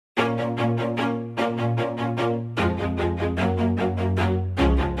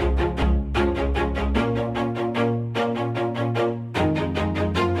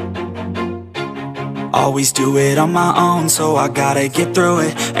Always do it on my own, so I gotta get through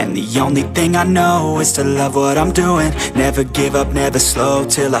it. And the only thing I know is to love what I'm doing. Never give up, never slow,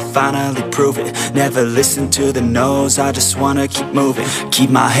 till I finally prove it. Never listen to the no's, I just wanna keep moving. Keep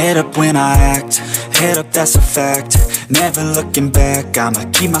my head up when I act, head up, that's a fact. Never looking back, I'ma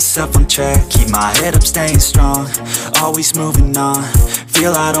keep myself on track. Keep my head up, staying strong, always moving on.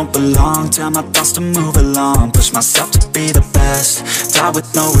 Feel I don't belong, tell my thoughts to move along. Push myself to be the best, die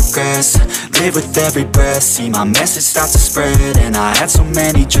with no regrets. Live with every breath, see my message start to spread. And I had so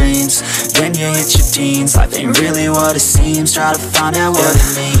many dreams, then you hit your teens. Life ain't really what it seems, try to find out what it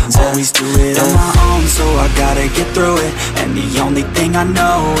means. Always do it on my own, so I gotta get through it. And the only thing I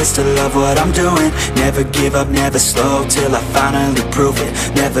know is to love what I'm doing. Never give up, never slow, till I finally prove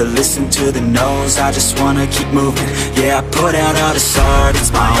it. Never listen to the no's, I just wanna keep moving. Yeah, I put out all this art,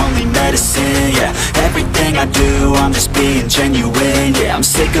 it's my only medicine. Yeah, everything I do, I'm just being genuine. Yeah, I'm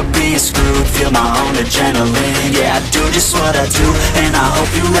sick of being screwed, feel my own adrenaline. Yeah, I do just what I do, and I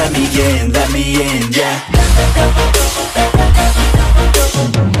hope you let me in, yeah.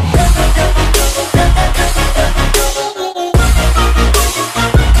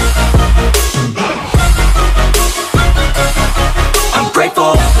 I'm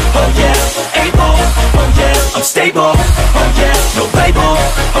grateful, oh yeah, able, oh yeah, I'm stable, oh yeah, no label,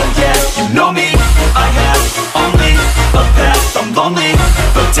 oh yeah, you know me, I have only a path, I'm lonely,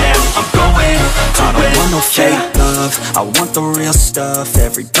 but damn, I'm going to win. I don't want no fake love, I want the real stuff.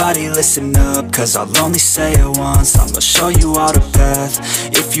 Everybody listen up, cause I'll only say it once. I'm gonna show you all the path,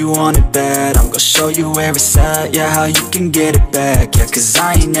 if you want it bad. I'm gonna show you where it's at, yeah, how you can get it back. Yeah, cause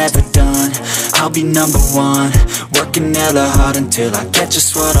I ain't never done, I'll be number one. Working hella hard until I get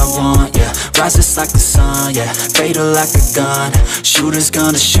just what I want, yeah. Rises like the sun, yeah, fatal like a gun. Shooter's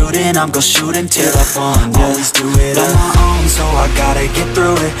gonna shoot and I'm gonna shoot until I won, yeah. Always do it on my own, so I gotta get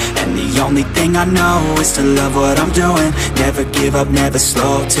through it. And the only thing I know is to love what I'm doing. Never give up, never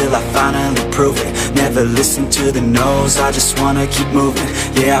slow, till I finally prove it. Never listen to the no's, I just wanna keep moving.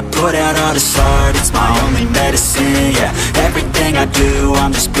 Yeah, I put out all this art, it's my only medicine. Yeah, everything I do,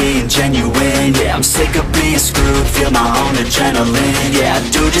 I'm just being genuine. Yeah, I'm sick of being screwed, feel my own adrenaline. Yeah, I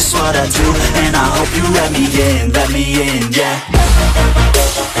do just what I do, and I hope you let me in, yeah.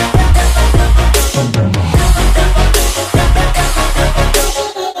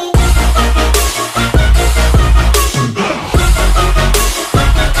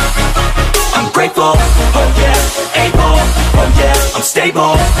 Grateful, oh yeah, able, oh yeah, I'm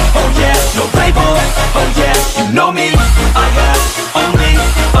stable, oh yeah, no label, oh yeah, you know me, I have only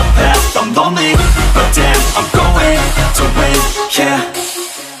a path, I'm lonely, but damn, I'm going to win, yeah.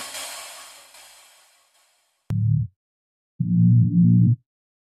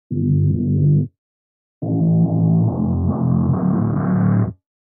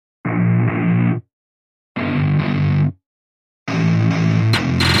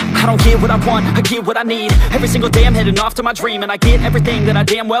 I don't get what I want, I get what I need. Every single day I'm heading off to my dream, and I get everything that I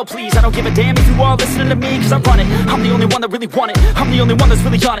damn well please. I don't give a damn if you all listening to me, cause I run it. I'm the only one that really want it, I'm the only one that's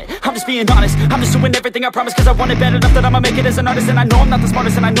really on it. I'm just being honest, I'm just doing everything I promise, cause I want it bad enough that I'ma make it as an artist. And I know I'm not the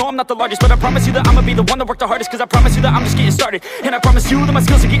smartest, and I know I'm not the largest, but I promise you that I'ma be the one that worked the hardest. Cause I promise you that I'm just getting started, and I promise you that my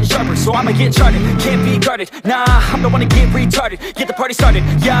skills are getting sharper. So I'ma get charted, can't be guarded. Nah, I'm the one to get retarded. Get the party started,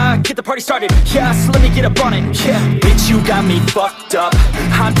 yeah, get the party started. Yeah, so let me get up on it, yeah. Bitch, you got me fucked up,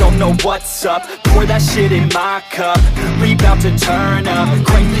 I don't know what's up. Pour that shit in my cup, we bout to turn up.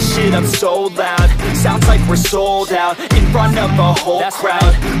 Crank this shit up so loud, sounds like we're sold out. In front of a whole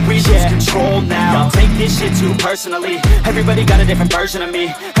crowd, we lose control now. Don't take this shit too personally, everybody got a different version of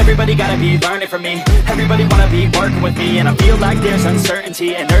me. Everybody gotta be learning from me, everybody wanna be working with me. And I feel like there's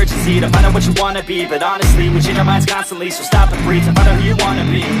uncertainty and urgency to find out what you wanna be. But honestly, we change our minds constantly, so stop and breathe and find out who you wanna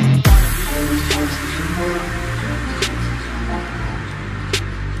be.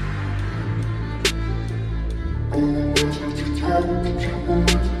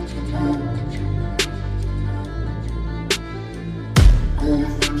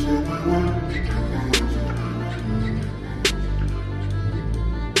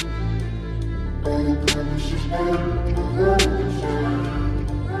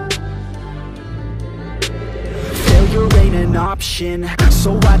 Failure ain't an option,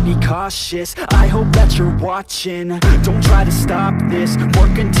 so I'd be cautious. I hope that you're watching, don't try to stop this.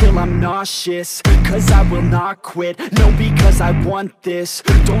 Work until I'm nauseous, cause I will not quit. No, because I want this,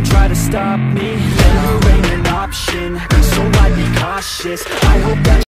 don't try to stop me. Failure ain't an option, so I'd be cautious. I hope that